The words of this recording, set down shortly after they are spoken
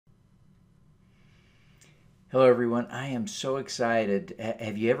Hello, everyone. I am so excited.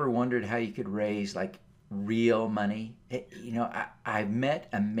 Have you ever wondered how you could raise like real money? I've met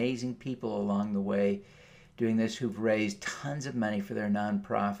amazing people along the way doing this who've raised tons of money for their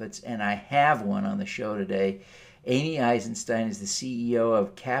nonprofits, and I have one on the show today. Amy Eisenstein is the CEO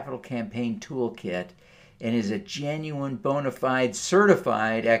of Capital Campaign Toolkit and is a genuine, bona fide,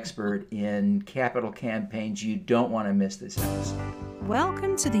 certified expert in capital campaigns. You don't want to miss this episode.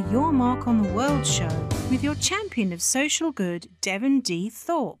 Welcome to the Your Mark on the World show with your champion of social good, Devon D.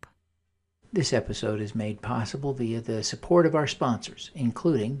 Thorpe. This episode is made possible via the support of our sponsors,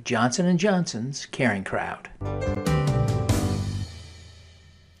 including Johnson & Johnson's Caring Crowd.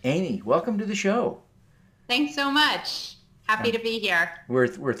 Amy, welcome to the show. Thanks so much. Happy to be here.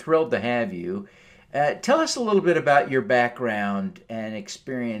 We're thrilled to have you. Tell us a little bit about your background and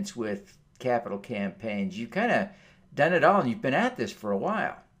experience with capital campaigns. You've kind of done it all, and you've been at this for a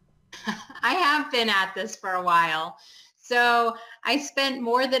while. I have been at this for a while. So I spent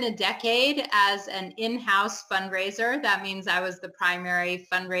more than a decade as an in-house fundraiser. That means I was the primary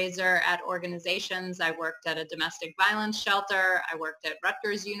fundraiser at organizations. I worked at a domestic violence shelter. I worked at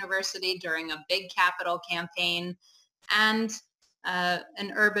Rutgers University during a big capital campaign and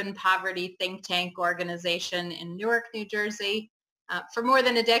an urban poverty think tank organization in Newark, New Jersey. For more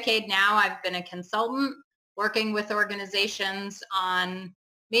than a decade now, I've been a consultant working with organizations on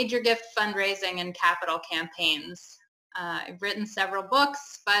major gift fundraising and capital campaigns. I've written several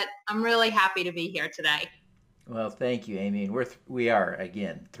books, but I'm really happy to be here today. Well, thank you, Amy. And we are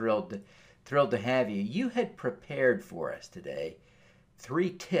again thrilled to have you. You had prepared for us today 3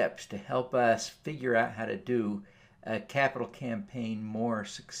 tips to help us figure out how to do a capital campaign more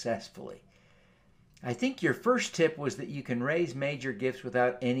successfully. I think your first tip was that you can raise major gifts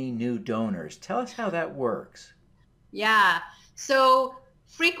without any new donors. Tell us how that works. Yeah. So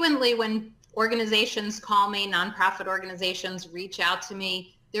frequently when organizations call me, nonprofit organizations reach out to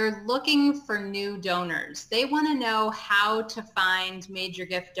me, they're looking for new donors. They want to know how to find major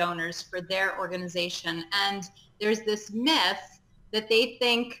gift donors for their organization. And there's this myth that they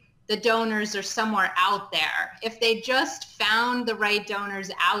think the donors are somewhere out there. If they just found the right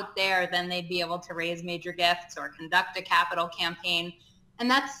donors out there, then they'd be able to raise major gifts or conduct a capital campaign. And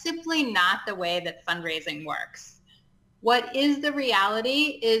that's simply not the way that fundraising works. What is the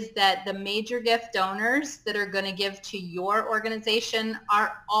reality is that the major gift donors that are going to give to your organization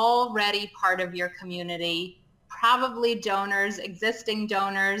are already part of your community, probably donors, existing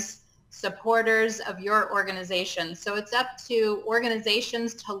donors, supporters of your organization. So it's up to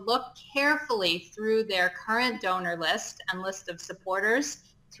organizations to look carefully through their current donor list and list of supporters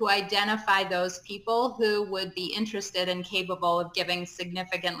to identify those people who would be interested and capable of giving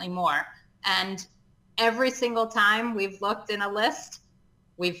significantly more. And every single time we've looked in a list,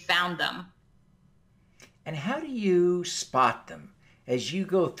 we've found them. And how do you spot them as you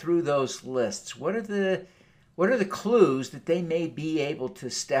go through those lists? What are the clues that they may be able to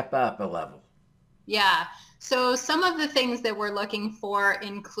step up a level? Yeah. So some of the things that we're looking for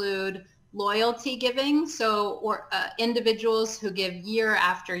include loyalty giving. So individuals who give year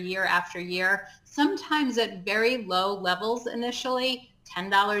after year after year, sometimes at very low levels initially,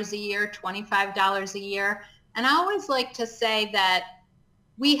 $10 a year, $25 a year. And I always like to say that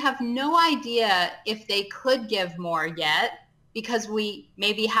we have no idea if they could give more yet because we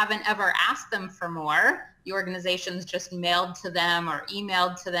maybe haven't ever asked them for more. The organization's just mailed to them or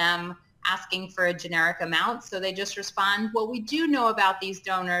emailed to them asking for a generic amount. So they just respond. What we do know about these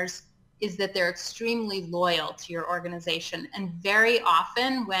donors is that they're extremely loyal to your organization. And very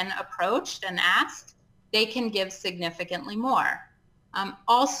often when approached and asked, they can give significantly more.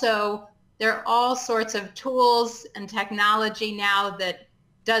 Also, there are all sorts of tools and technology now that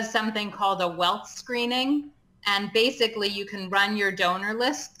does something called a wealth screening. And basically, you can run your donor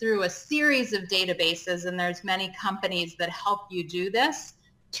list through a series of databases, and there's many companies that help you do this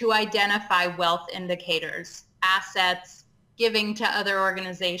to identify wealth indicators, assets, giving to other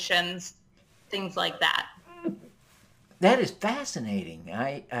organizations, things like that. That is fascinating.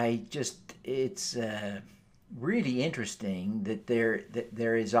 It's really interesting that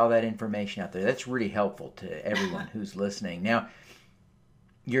there is all that information out there. That's really helpful to everyone who's listening. Now,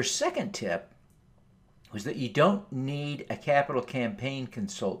 your second tip was that you don't need a capital campaign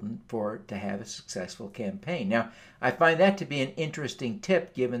consultant to have a successful campaign. Now, I find that to be an interesting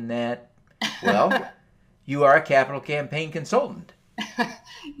tip given that, well, you are a capital campaign consultant.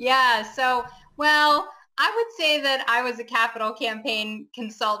 Yeah, so, well, I would say that I was a capital campaign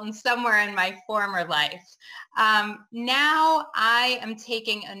consultant somewhere in my former life. Now I am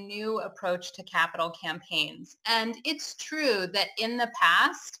taking a new approach to capital campaigns. And it's true that in the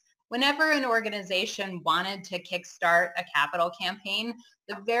past, whenever an organization wanted to kickstart a capital campaign,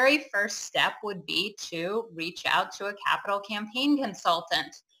 the very first step would be to reach out to a capital campaign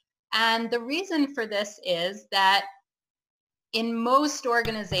consultant. And the reason for this is that in most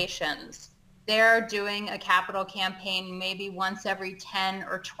organizations, they're doing a capital campaign maybe once every 10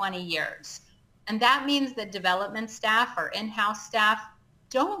 or 20 years. And that means that development staff or in-house staff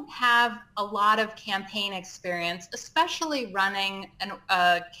don't have a lot of campaign experience, especially running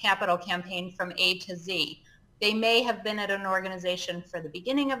a capital campaign from A to Z. They may have been at an organization for the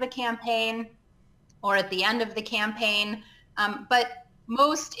beginning of a campaign or at the end of the campaign, but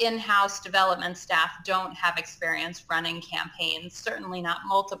most in-house development staff don't have experience running campaigns, certainly not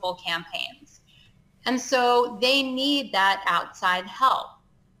multiple campaigns. And so they need that outside help.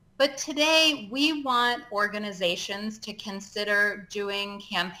 But today we want organizations to consider doing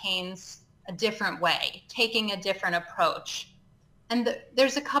campaigns a different way, taking a different approach. And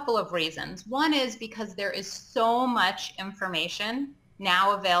there's a couple of reasons. One is because there is so much information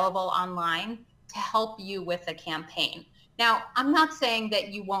now available online to help you with a campaign. Now, I'm not saying that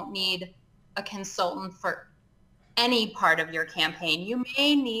you won't need a consultant for any part of your campaign. You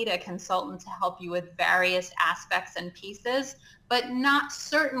may need a consultant to help you with various aspects and pieces, but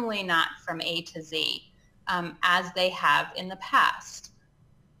certainly not from A to Z, as they have in the past.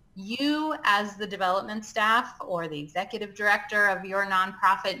 You, as the development staff or the executive director of your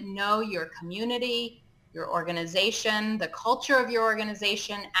nonprofit, know your community, your organization, the culture of your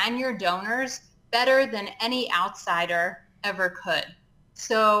organization, and your donors better than any outsider ever could.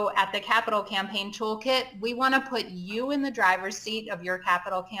 So at the Capital Campaign Toolkit, we want to put you in the driver's seat of your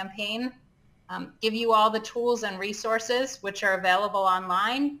capital campaign, give you all the tools and resources which are available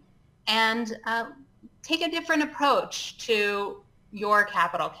online, and take a different approach to your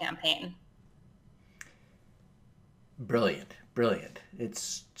capital campaign. Brilliant, brilliant.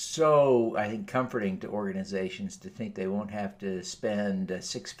 It's so, I think, comforting to organizations to think they won't have to spend a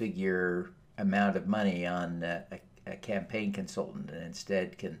six-figure amount of money on a campaign consultant and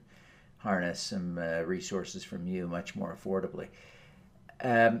instead can harness some resources from you much more affordably.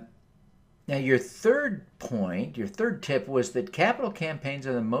 Now, your third point, your third tip was that capital campaigns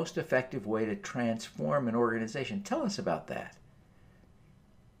are the most effective way to transform an organization. Tell us about that.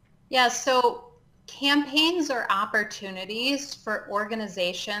 Yeah, so campaigns are opportunities for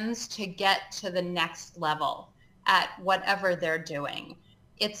organizations to get to the next level at whatever they're doing.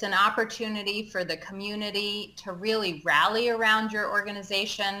 It's an opportunity for the community to really rally around your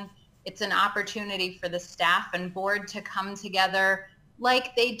organization. It's an opportunity for the staff and board to come together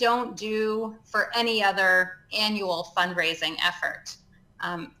like they don't do for any other annual fundraising effort.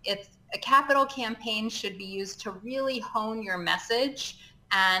 A capital campaign should be used to really hone your message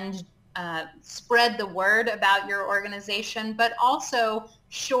and spread the word about your organization, but also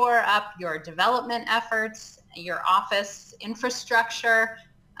shore up your development efforts, your office infrastructure,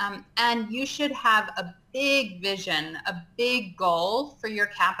 and you should have a big vision, a big goal for your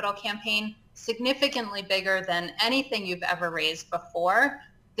capital campaign, significantly bigger than anything you've ever raised before,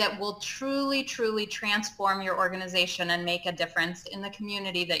 that will truly, truly transform your organization and make a difference in the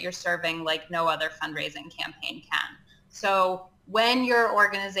community that you're serving like no other fundraising campaign can. So when your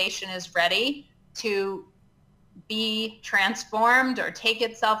organization is ready to be transformed or take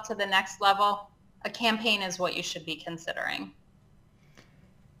itself to the next level, a campaign is what you should be considering.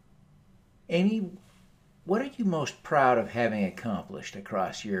 Amy, what are you most proud of having accomplished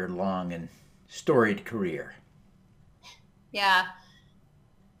across your long and storied career? Yeah.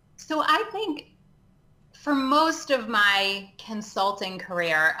 So I think for most of my consulting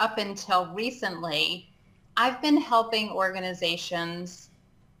career up until recently, I've been helping organizations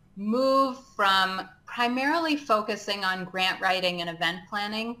move from primarily focusing on grant writing and event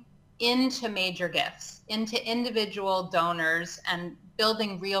planning into major gifts, into individual donors and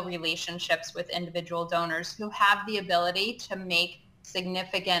building real relationships with individual donors who have the ability to make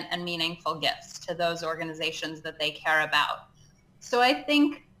significant and meaningful gifts to those organizations that they care about. So I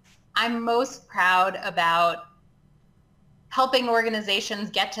think I'm most proud about helping organizations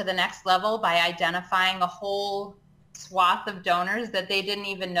get to the next level by identifying a whole swath of donors that they didn't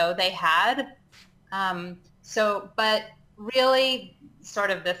even know they had. But really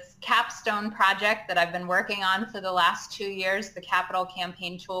sort of this capstone project that I've been working on for the last 2 years, the Capital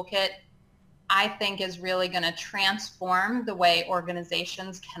Campaign Toolkit, I think is really going to transform the way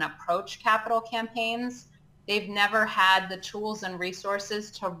organizations can approach capital campaigns. They've never had the tools and resources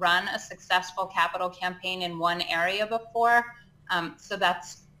to run a successful capital campaign in one area before. So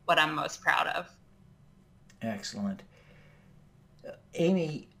that's what I'm most proud of. Excellent.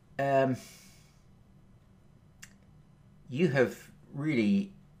 Amy, you have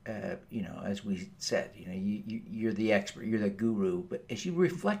really as we said, you're the expert, you're the guru. But as you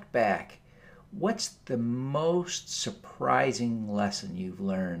reflect back, what's the most surprising lesson you've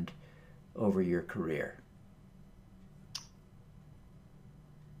learned over your career?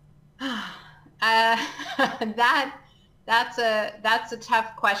 That's a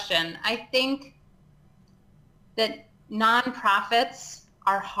tough question. I think that nonprofits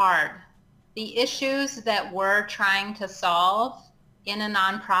are hard. The issues that we're trying to solve in a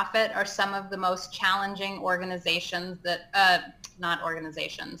nonprofit are some of the most challenging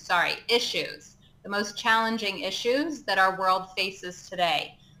issues, the most challenging issues that our world faces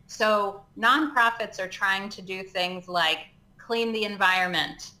today. So nonprofits are trying to do things like clean the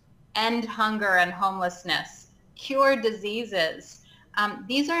environment, end hunger and homelessness, cure diseases.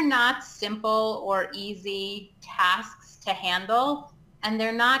 These are not simple or easy tasks to handle, and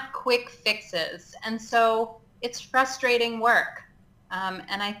they're not quick fixes. And so it's frustrating work.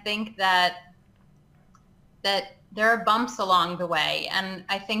 And I think that there are bumps along the way. And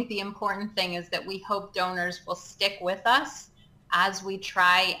I think the important thing is that we hope donors will stick with us as we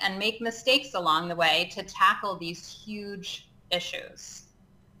try and make mistakes along the way to tackle these huge issues.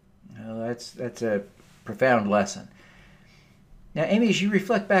 Well, that's a profound lesson. Now, Amy, as you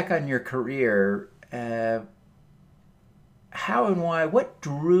reflect back on your career, how and why, what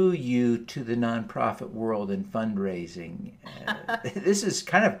drew you to the nonprofit world and fundraising? This is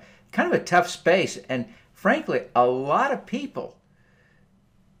kind of a tough space, and frankly, a lot of people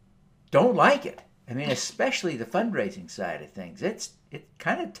don't like it. I mean, especially the fundraising side of things. It's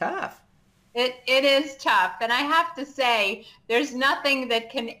kind of tough. It is tough. And I have to say, there's nothing that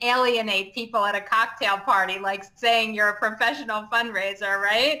can alienate people at a cocktail party like saying you're a professional fundraiser,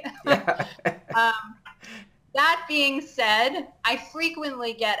 right? Yeah. That being said, I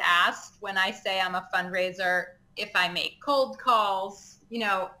frequently get asked when I say I'm a fundraiser if I make cold calls.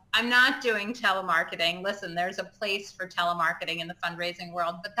 I'm not doing telemarketing. Listen, there's a place for telemarketing in the fundraising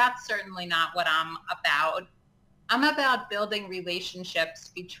world, but that's certainly not what I'm about. I'm about building relationships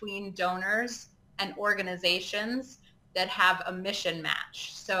between donors and organizations that have a mission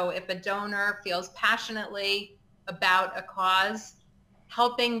match. So if a donor feels passionately about a cause,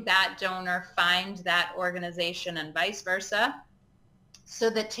 helping that donor find that organization and vice versa, so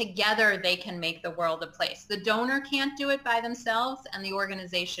that together they can make the world a place. The donor can't do it by themselves, and the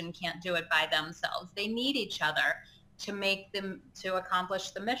organization can't do it by themselves. They need each other to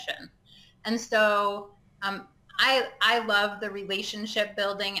accomplish the mission. And so I love the relationship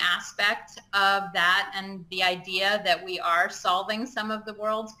building aspect of that, and the idea that we are solving some of the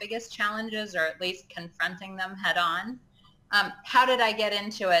world's biggest challenges, or at least confronting them head on. How did I get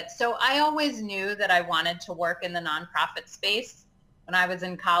into it? So I always knew that I wanted to work in the nonprofit space. When I was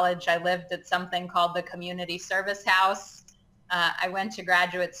in college, I lived at something called the Community Service House. I went to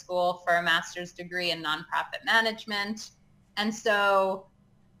graduate school for a master's degree in nonprofit management. And so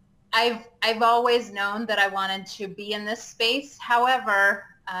I've always known that I wanted to be in this space. However,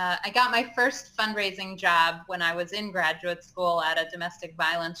 I got my first fundraising job when I was in graduate school at a domestic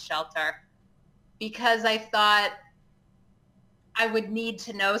violence shelter, because I thought I would need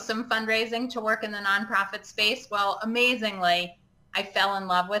to know some fundraising to work in the nonprofit space. Well, amazingly, I fell in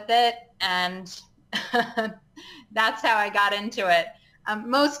love with it, and that's how I got into it.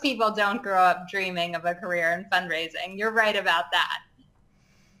 Most people don't grow up dreaming of a career in fundraising. You're right about that.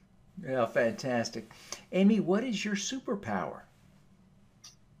 Yeah, fantastic. Amy, what is your superpower?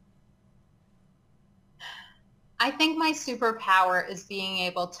 I think my superpower is being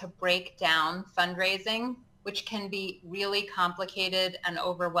able to break down fundraising, which can be really complicated and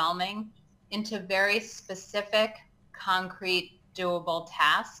overwhelming, into very specific, concrete, doable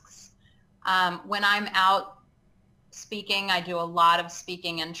tasks. When I'm out speaking, I do a lot of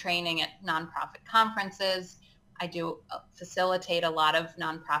speaking and training at nonprofit conferences. I do facilitate a lot of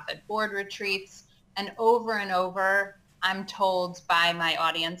nonprofit board retreats, and over, I'm told by my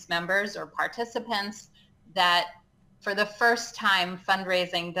audience members or participants that for the first time,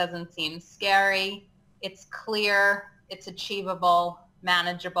 fundraising doesn't seem scary. It's clear, it's achievable,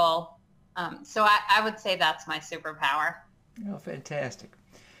 manageable. So I would say that's my superpower. Oh, fantastic.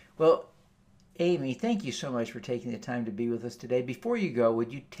 Well, Amy, thank you so much for taking the time to be with us today. Before you go,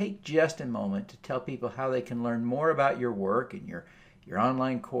 would you take just a moment to tell people how they can learn more about your work and your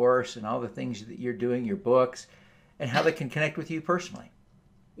online course and all the things that you're doing, your books, and how they can connect with you personally?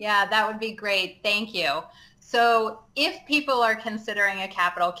 Yeah, that would be great. Thank you. So if people are considering a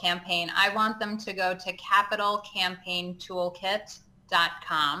capital campaign, I want them to go to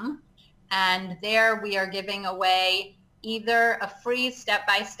capitalcampaigntoolkit.com. And there we are giving away either a free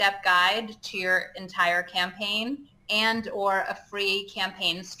step-by-step guide to your entire campaign and or a free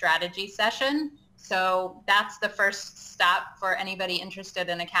campaign strategy session. So that's the first stop for anybody interested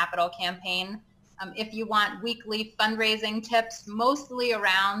in a capital campaign. If you want weekly fundraising tips, mostly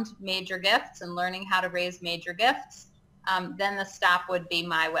around major gifts and learning how to raise major gifts, then the stop would be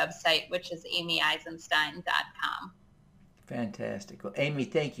my website, which is amyeisenstein.com. Fantastic. Well, Amy,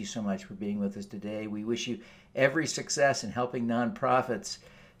 thank you so much for being with us today. We wish you every success in helping nonprofits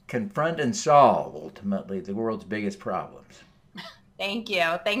confront and solve, ultimately, the world's biggest problems. Thank you.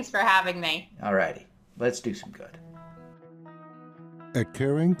 Thanks for having me. All righty. Let's do some good. At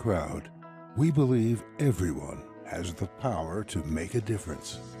Caring Crowd, we believe everyone has the power to make a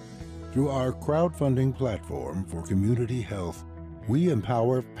difference. Through our crowdfunding platform for community health, we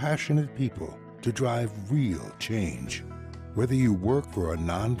empower passionate people to drive real change. Whether you work for a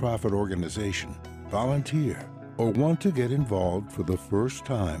nonprofit organization, volunteer, or want to get involved for the first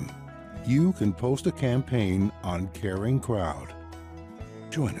time, you can post a campaign on Caring Crowd.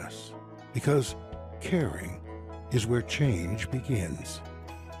 Join us, because caring is where change begins.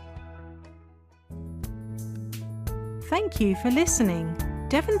 Thank you for listening.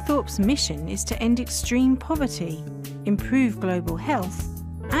 Devon Thorpe's mission is to end extreme poverty, improve global health,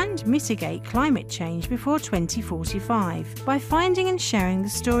 and mitigate climate change before 2045 by finding and sharing the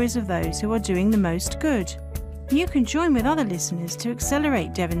stories of those who are doing the most good. You can join with other listeners to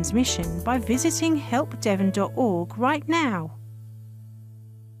accelerate Devon's mission by visiting helpdevon.org right now.